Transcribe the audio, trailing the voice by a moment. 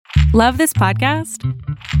Love this podcast?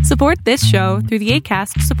 Support this show through the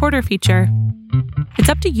Acast supporter feature. It's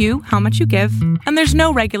up to you how much you give, and there's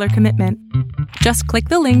no regular commitment. Just click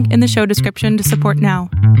the link in the show description to support now.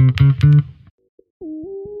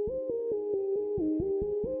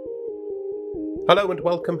 Hello and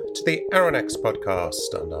welcome to the Aronnax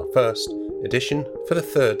podcast and our first edition for the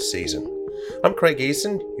third season. I'm Craig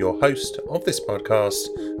Eason, your host of this podcast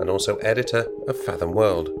and also editor of Fathom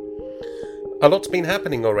World. A lot's been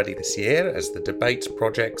happening already this year as the debates,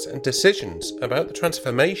 projects and decisions about the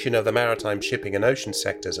transformation of the maritime shipping and ocean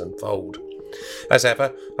sectors unfold. As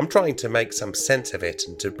ever, I'm trying to make some sense of it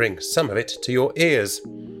and to bring some of it to your ears.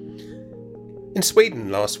 In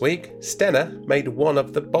Sweden last week, Stena made one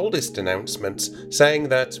of the boldest announcements, saying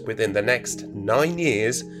that within the next 9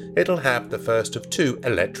 years, it'll have the first of 2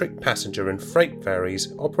 electric passenger and freight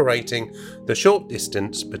ferries operating the short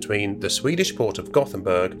distance between the Swedish port of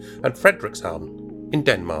Gothenburg and Frederikshavn in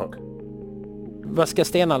Denmark. Vad ska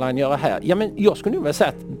Stena Line göra här? Ja, men jag skulle nog säga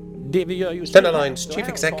att det vi gör just Stena Line's chief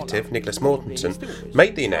executive Niklas Mortensen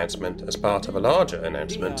made the announcement as part of a larger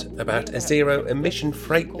announcement about a zero-emission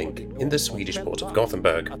freight link in the Swedish port of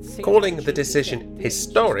Gothenburg. Calling the decision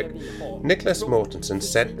historic, Niklas Mortensen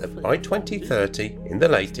said that by 2030, in the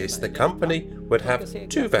latest, the company would have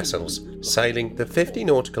 2 vessels sailing the 50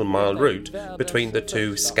 nautical mile route between the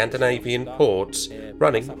 2 Scandinavian ports,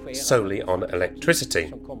 running solely on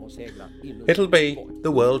electricity. It'll be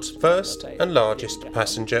the world's first and largest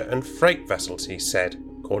passenger and freight vessels, he said,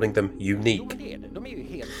 calling them unique.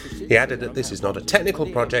 He added that this is not a technical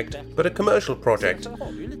project, but a commercial project,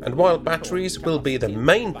 and while batteries will be the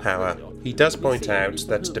main power, he does point out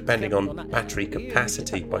that depending on battery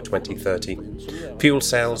capacity by 2030, fuel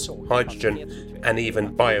cells, hydrogen, and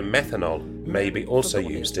even biomethanol may be also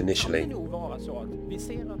used initially.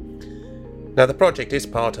 Now, the project is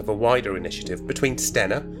part of a wider initiative between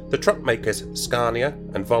Stena, the truck makers Scania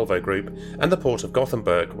and Volvo Group, and the Port of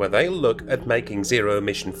Gothenburg, where they'll look at making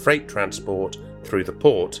zero-emission freight transport through the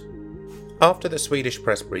port. After the Swedish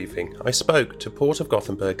press briefing, I spoke to Port of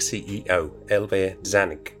Gothenburg CEO Elvir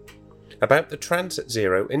Zanik about the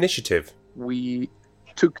TransZero initiative. We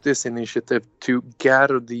took this initiative to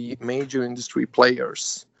gather the major industry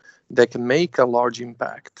players that can make a large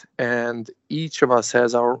impact, and each of us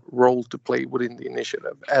has our role to play within the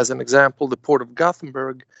initiative. As an example, the Port of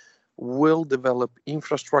Gothenburg will develop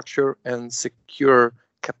infrastructure and secure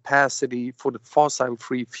capacity for the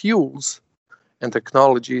fossil-free fuels and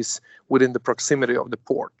technologies within the proximity of the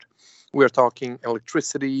port. We're talking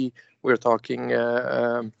electricity, we're talking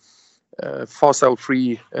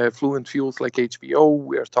fossil-free fluent fuels like HVO,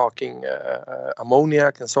 we're talking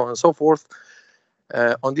ammoniac and so on and so forth.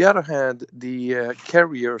 On the other hand, the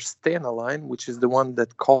carrier Stena Line, which is the one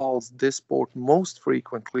that calls this port most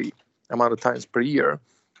frequently amount of times per year,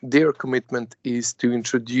 their commitment is to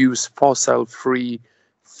introduce fossil-free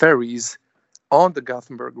ferries on the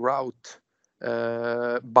Gothenburg route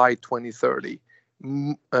by 2030,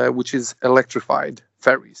 which is electrified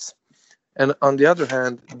ferries. And on the other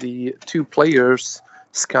hand, the 2 players,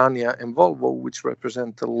 Scania and Volvo, which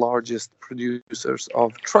represent the largest producers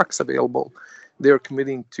of trucks available, they're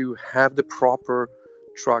committing to have the proper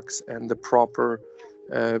trucks and the proper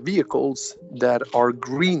vehicles that are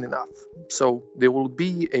green enough. So there will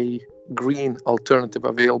be a green alternative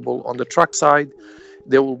available on the truck side.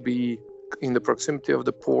 There will be, in the proximity of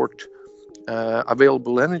the port,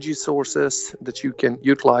 available energy sources that you can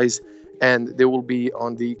utilize. And there will be,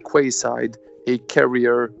 on the quay side, a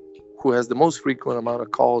carrier who has the most frequent amount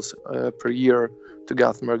of calls per year to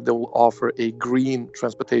Gothenburg that will offer a green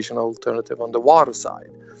transportation alternative on the water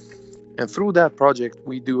side. And through that project,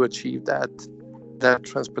 we do achieve that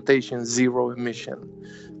transportation zero emission,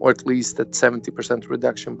 or at least at 70%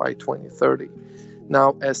 reduction by 2030.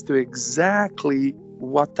 Now, as to exactly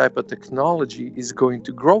what type of technology is going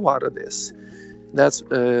to grow out of this,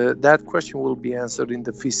 that question will be answered in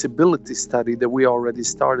the feasibility study that we already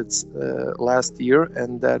started last year,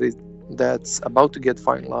 and that's about to get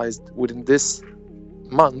finalized within this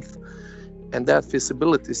month. And that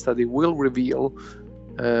feasibility study will reveal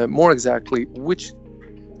more exactly which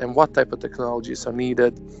and what type of technologies are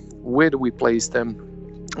needed, where do we place them,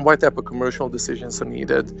 what type of commercial decisions are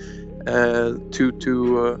needed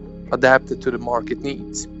to adapt it to the market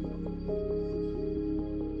needs.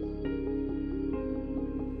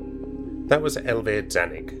 That was Elvir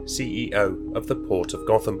Zanik, CEO of the Port of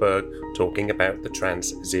Gothenburg, talking about the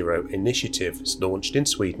TransZero initiative launched in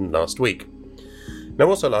Sweden last week. Now,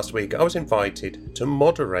 also last week, I was invited to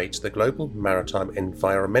moderate the Global Maritime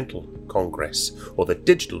Environmental Congress, or the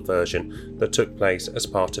digital version that took place as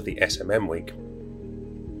part of the SMM Week.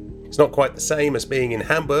 It's not quite the same as being in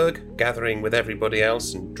Hamburg, gathering with everybody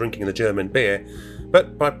else and drinking the German beer,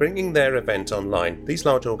 but by bringing their event online, these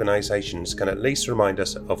large organisations can at least remind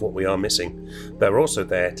us of what we are missing. They're also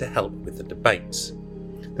there to help with the debates.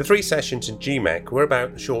 The 3 sessions in GMEC were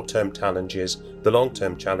about the short-term challenges, the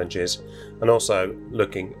long-term challenges, and also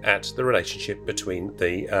looking at the relationship between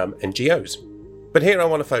the NGOs. But here I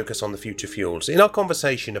want to focus on the future fuels. In our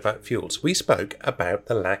conversation about fuels, we spoke about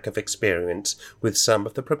the lack of experience with some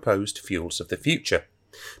of the proposed fuels of the future.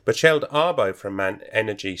 But Kjeld Arbo from MAN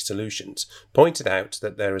Energy Solutions pointed out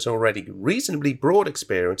that there is already reasonably broad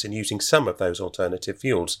experience in using some of those alternative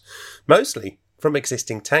fuels, mostly from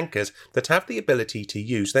existing tankers that have the ability to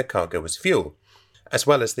use their cargo as fuel. As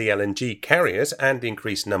well as the LNG carriers and the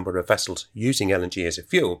increased number of vessels using LNG as a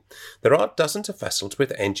fuel, there are dozens of vessels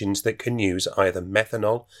with engines that can use either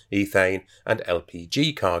methanol, ethane and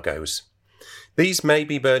LPG cargoes. These may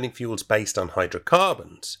be burning fuels based on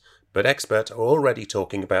hydrocarbons, but experts are already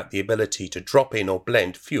talking about the ability to drop in or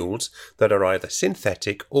blend fuels that are either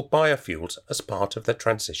synthetic or biofuels as part of the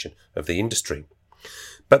transition of the industry.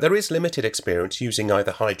 But there is limited experience using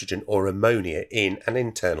either hydrogen or ammonia in an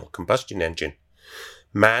internal combustion engine.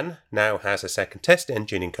 MAN now has a second test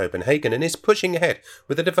engine in Copenhagen and is pushing ahead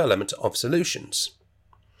with the development of solutions.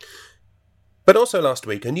 But also last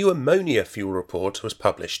week, a new ammonia fuel report was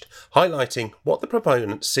published, highlighting what the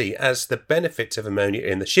proponents see as the benefits of ammonia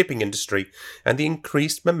in the shipping industry and the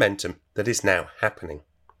increased momentum that is now happening.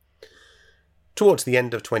 Towards the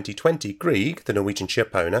end of 2020, Grieg, the Norwegian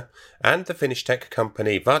ship owner, and the Finnish tech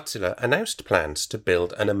company Wärtsilä announced plans to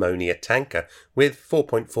build an ammonia tanker with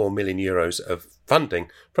 €4.4 million of funding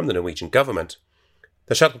from the Norwegian government.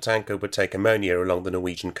 The shuttle tanker would take ammonia along the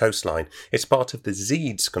Norwegian coastline. It's part of the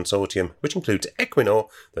ZEEDS consortium, which includes Equinor,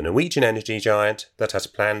 the Norwegian energy giant that has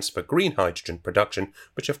plans for green hydrogen production,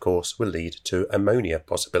 which of course will lead to ammonia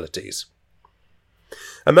possibilities.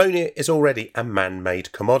 Ammonia is already a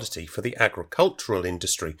man-made commodity for the agricultural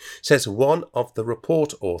industry, says one of the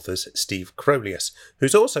report authors, Steve Crolius,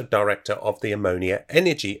 who's also director of the Ammonia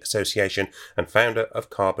Energy Association and founder of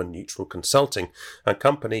Carbon Neutral Consulting, a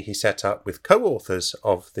company he set up with co-authors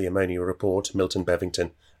of the Ammonia Report, Milton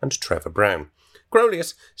Bevington and Trevor Brown.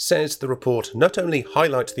 Crolius says the report not only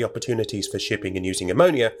highlights the opportunities for shipping and using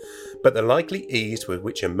ammonia, but the likely ease with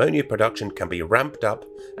which ammonia production can be ramped up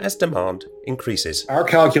as demand increases. Our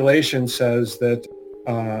calculation says that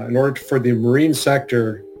in order for the marine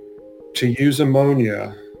sector to use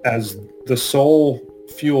ammonia as the sole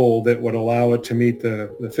fuel that would allow it to meet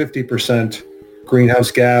the 50%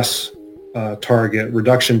 greenhouse gas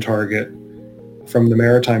reduction target from the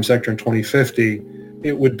maritime sector in 2050,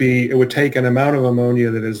 it would take an amount of ammonia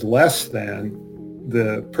that is less than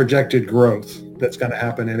the projected growth that's going to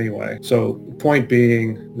happen anyway. So the point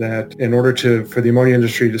being that in order for the ammonia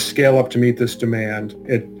industry to scale up to meet this demand,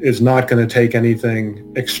 it is not going to take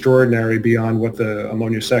anything extraordinary beyond what the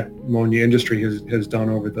ammonia industry has done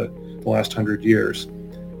over the last 100 years.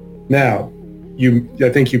 Now, I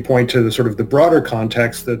think you point to the sort of the broader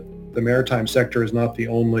context that the maritime sector is not the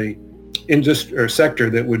only industry or sector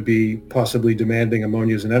that would be possibly demanding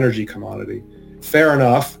ammonia as an energy commodity. Fair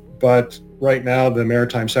enough, but right now the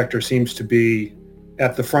maritime sector seems to be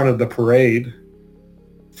at the front of the parade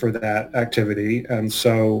for that activity. And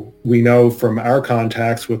so we know from our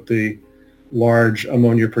contacts with the large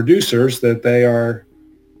ammonia producers that they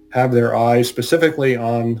have their eyes specifically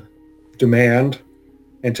on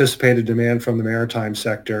anticipated demand from the maritime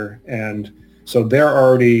sector. And so they're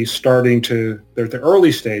already they're at the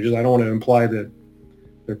early stages. I don't want to imply that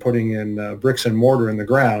they're putting in bricks and mortar in the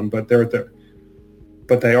ground, but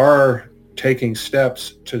they are taking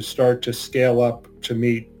steps to start to scale up to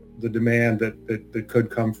meet the demand that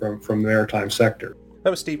could come from the maritime sector.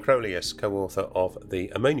 That was Steve Crolius, co-author of the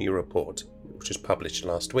Ammonia Report, which was published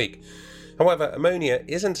last week. However, ammonia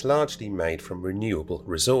isn't largely made from renewable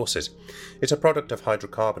resources. It's a product of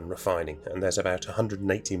hydrocarbon refining, and there's about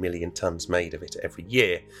 180 million tonnes made of it every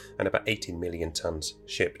year, and about 18 million tonnes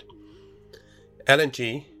shipped.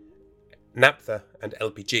 LNG, naphtha and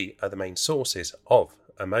LPG are the main sources of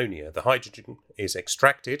ammonia. The hydrogen is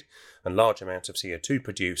extracted and large amounts of CO2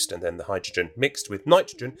 produced, and then the hydrogen mixed with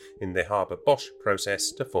nitrogen in the Haber-Bosch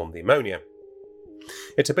process to form the ammonia.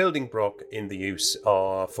 It's a building block in the use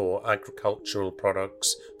for agricultural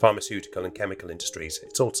products, pharmaceutical and chemical industries.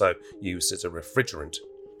 It's also used as a refrigerant.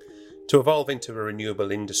 To evolve into a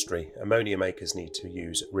renewable industry, ammonia makers need to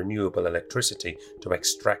use renewable electricity to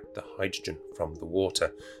extract the hydrogen from the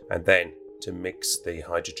water and then to mix the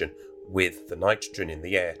hydrogen with the nitrogen in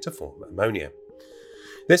the air to form ammonia.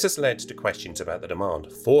 This has led to questions about the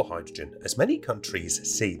demand for hydrogen, as many countries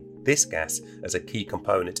see this gas as a key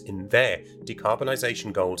component in their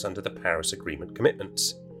decarbonisation goals under the Paris Agreement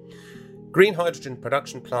commitments. Green hydrogen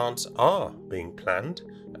production plants are being planned,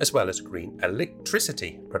 as well as green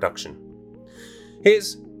electricity production.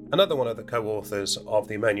 Here's another one of the co-authors of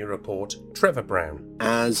the ammonia report, Trevor Brown.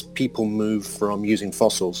 As people move from using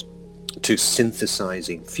fossils to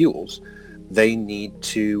synthesizing fuels, they need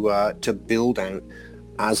to build out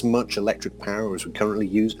as much electric power as we currently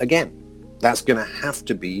use. Again, that's going to have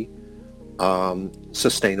to be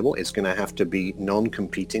sustainable. It's going to have to be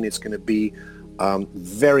non-competing. It's going to be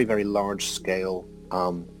very, very large-scale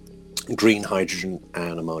green hydrogen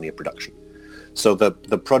and ammonia production. So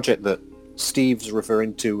the project that Steve's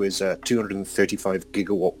referring to is a 235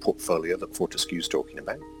 gigawatt portfolio that Fortescue's talking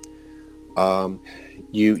about.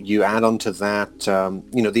 You add on to that,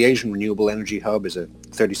 the Asian Renewable Energy Hub is a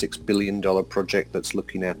 $36 billion project that's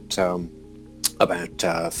looking at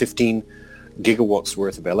about 15 gigawatts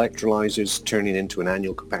worth of electrolyzers, turning into an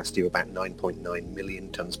annual capacity of about 9.9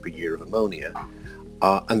 million tons per year of ammonia,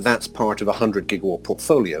 and that's part of a 100 gigawatt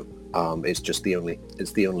portfolio. It's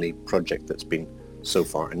the only project that's been so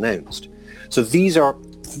far announced. So these are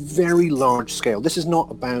very large scale. This is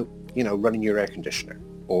not about running your air conditioner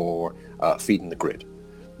or feeding the grid.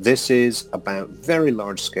 This is about very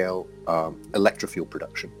large scale electrofuel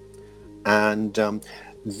production, and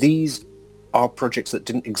these are projects that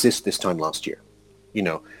didn't exist this time last year.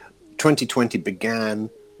 2020 began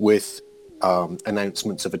with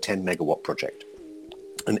announcements of a 10 megawatt project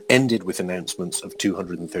and ended with announcements of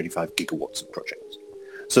 235 gigawatts of projects.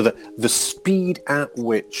 So the speed at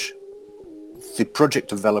which the project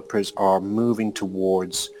developers are moving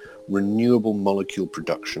towards renewable molecule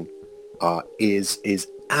production is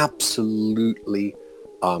absolutely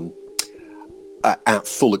at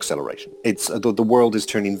full acceleration. It's the world is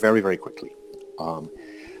turning very, very quickly.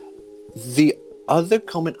 The other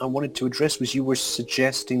comment I wanted to address was you were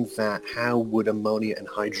suggesting that how would ammonia and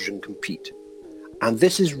hydrogen compete? And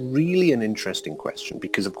this is really an interesting question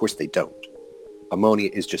because, of course, they don't. Ammonia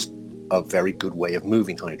is just a very good way of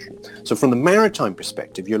moving hydrogen. So from the maritime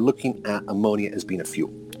perspective, you're looking at ammonia as being a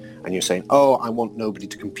fuel. And you're saying, oh, I want nobody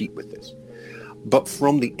to compete with this. But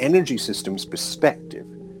from the energy system's perspective,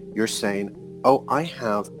 you're saying, oh, I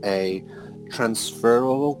have a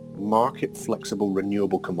transferable, market-flexible,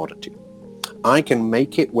 renewable commodity. I can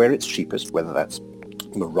make it where it's cheapest, whether that's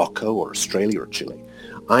Morocco or Australia or Chile.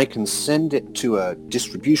 I can send it to a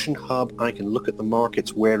distribution hub. I can look at the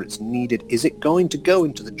markets where it's needed. Is it going to go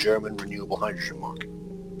into the German renewable hydrogen market?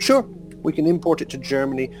 Sure, we can import it to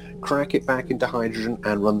Germany, crack it back into hydrogen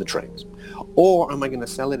and run the trains. Or am I going to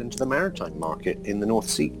sell it into the maritime market in the North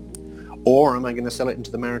Sea? Or am I going to sell it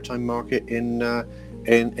into the maritime market in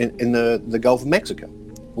the Gulf of Mexico?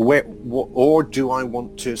 Or do I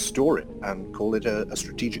want to store it and call it a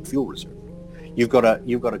strategic fuel reserve? You've got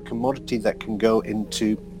a commodity that can go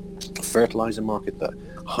into the fertilizer market, the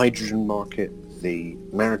hydrogen market, the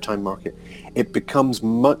maritime market. It becomes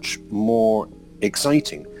much more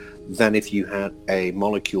exciting than if you had a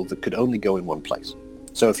molecule that could only go in one place.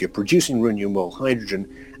 So if you're producing renewable hydrogen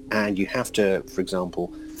and you have to, for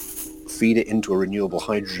example, feed it into a renewable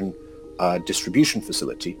hydrogen distribution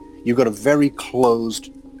facility, you've got a very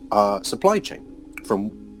closed supply chain from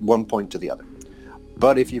one point to the other.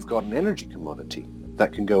 But if you've got an energy commodity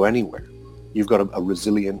that can go anywhere, you've got a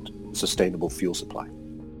resilient, sustainable fuel supply.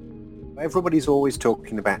 Everybody's always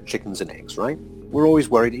talking about chickens and eggs, right? We're always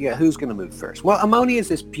worried, who's going to move first? Well, ammonia is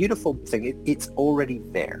this beautiful thing. It's already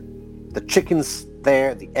there. The chicken's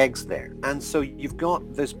there, the egg's there. And so you've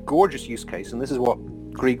got this gorgeous use case, and this is what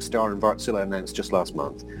Greenstar and Wärtsilä announced just last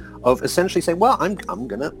month, of essentially saying, well, I'm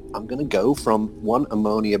gonna go from one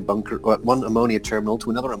ammonia terminal to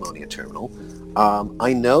another ammonia terminal.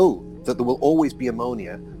 I know that there will always be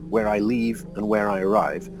ammonia where I leave and where I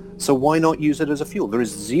arrive, so why not use it as a fuel? There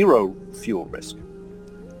is zero fuel risk.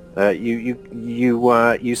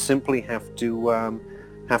 You simply have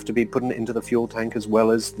to be putting it into the fuel tank as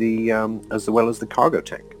well as the cargo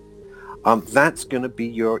tank. That's going to be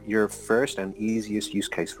your first and easiest use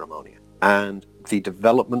case for ammonia. And the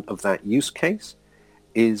development of that use case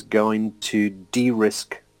is going to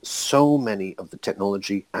de-risk so many of the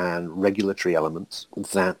technology and regulatory elements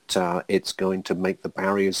that it's going to make the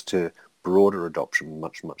barriers to broader adoption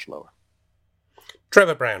much, much lower.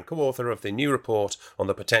 Trevor Brown, co-author of the new report on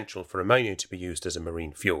the potential for ammonia to be used as a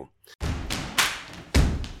marine fuel.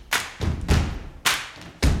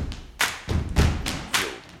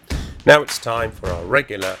 Now it's time for our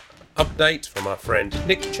regular update from our friend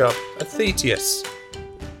Nick Chubb at Thetius.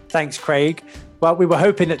 Thanks, Craig. Well, we were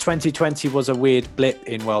hoping that 2020 was a weird blip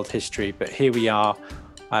in world history, but here we are,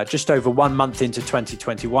 just over 1 month into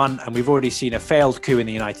 2021, and we've already seen a failed coup in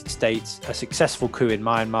the United States, a successful coup in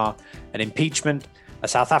Myanmar, an impeachment, a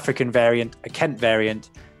South African variant, a Kent variant,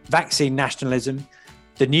 vaccine nationalism,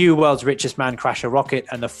 the new world's richest man crash a rocket,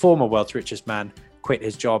 and the former world's richest man quit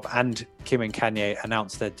his job, and Kim and Kanye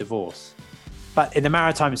announced their divorce. But in the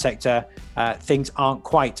maritime sector, things aren't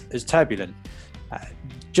quite as turbulent.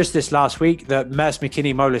 Just this last week, the Maersk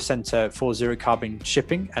Mckinney Moelis Center for Zero Carbon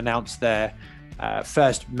Shipping announced their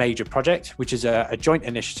first major project, which is a joint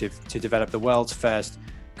initiative to develop the world's first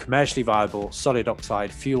commercially viable solid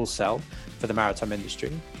oxide fuel cell for the maritime industry.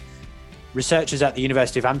 Researchers at the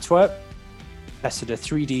University of Antwerp tested a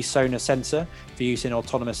 3D sonar sensor for use in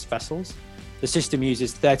autonomous vessels. The system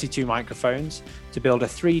uses 32 microphones to build a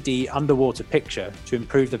 3D underwater picture to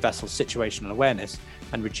improve the vessel's situational awareness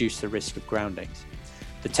and reduce the risk of groundings.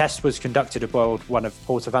 The test was conducted aboard one of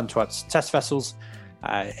Port of Antwerp's test vessels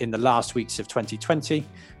in the last weeks of 2020,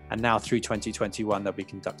 and now through 2021 they'll be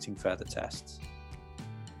conducting further tests.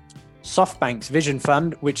 SoftBank's Vision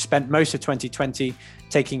Fund, which spent most of 2020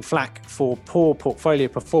 taking flak for poor portfolio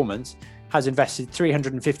performance, has invested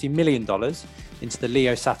 $350 million into the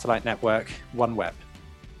LEO satellite network OneWeb.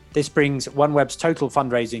 This brings OneWeb's total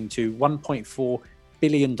fundraising to $1.4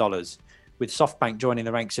 billion, with SoftBank joining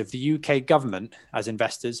the ranks of the UK government as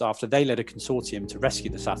investors after they led a consortium to rescue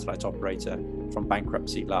the satellite operator from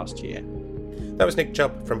bankruptcy last year. That was Nick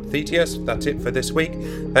Chubb from Theteus. That's it for this week.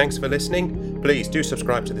 Thanks for listening. Please do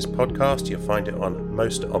subscribe to this podcast. You'll find it on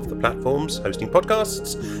most of the platforms hosting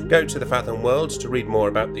podcasts. Go to the Fathom World to read more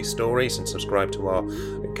about these stories and subscribe to our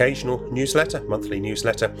occasional newsletter, monthly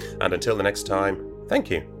newsletter. And until the next time, thank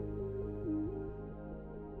you.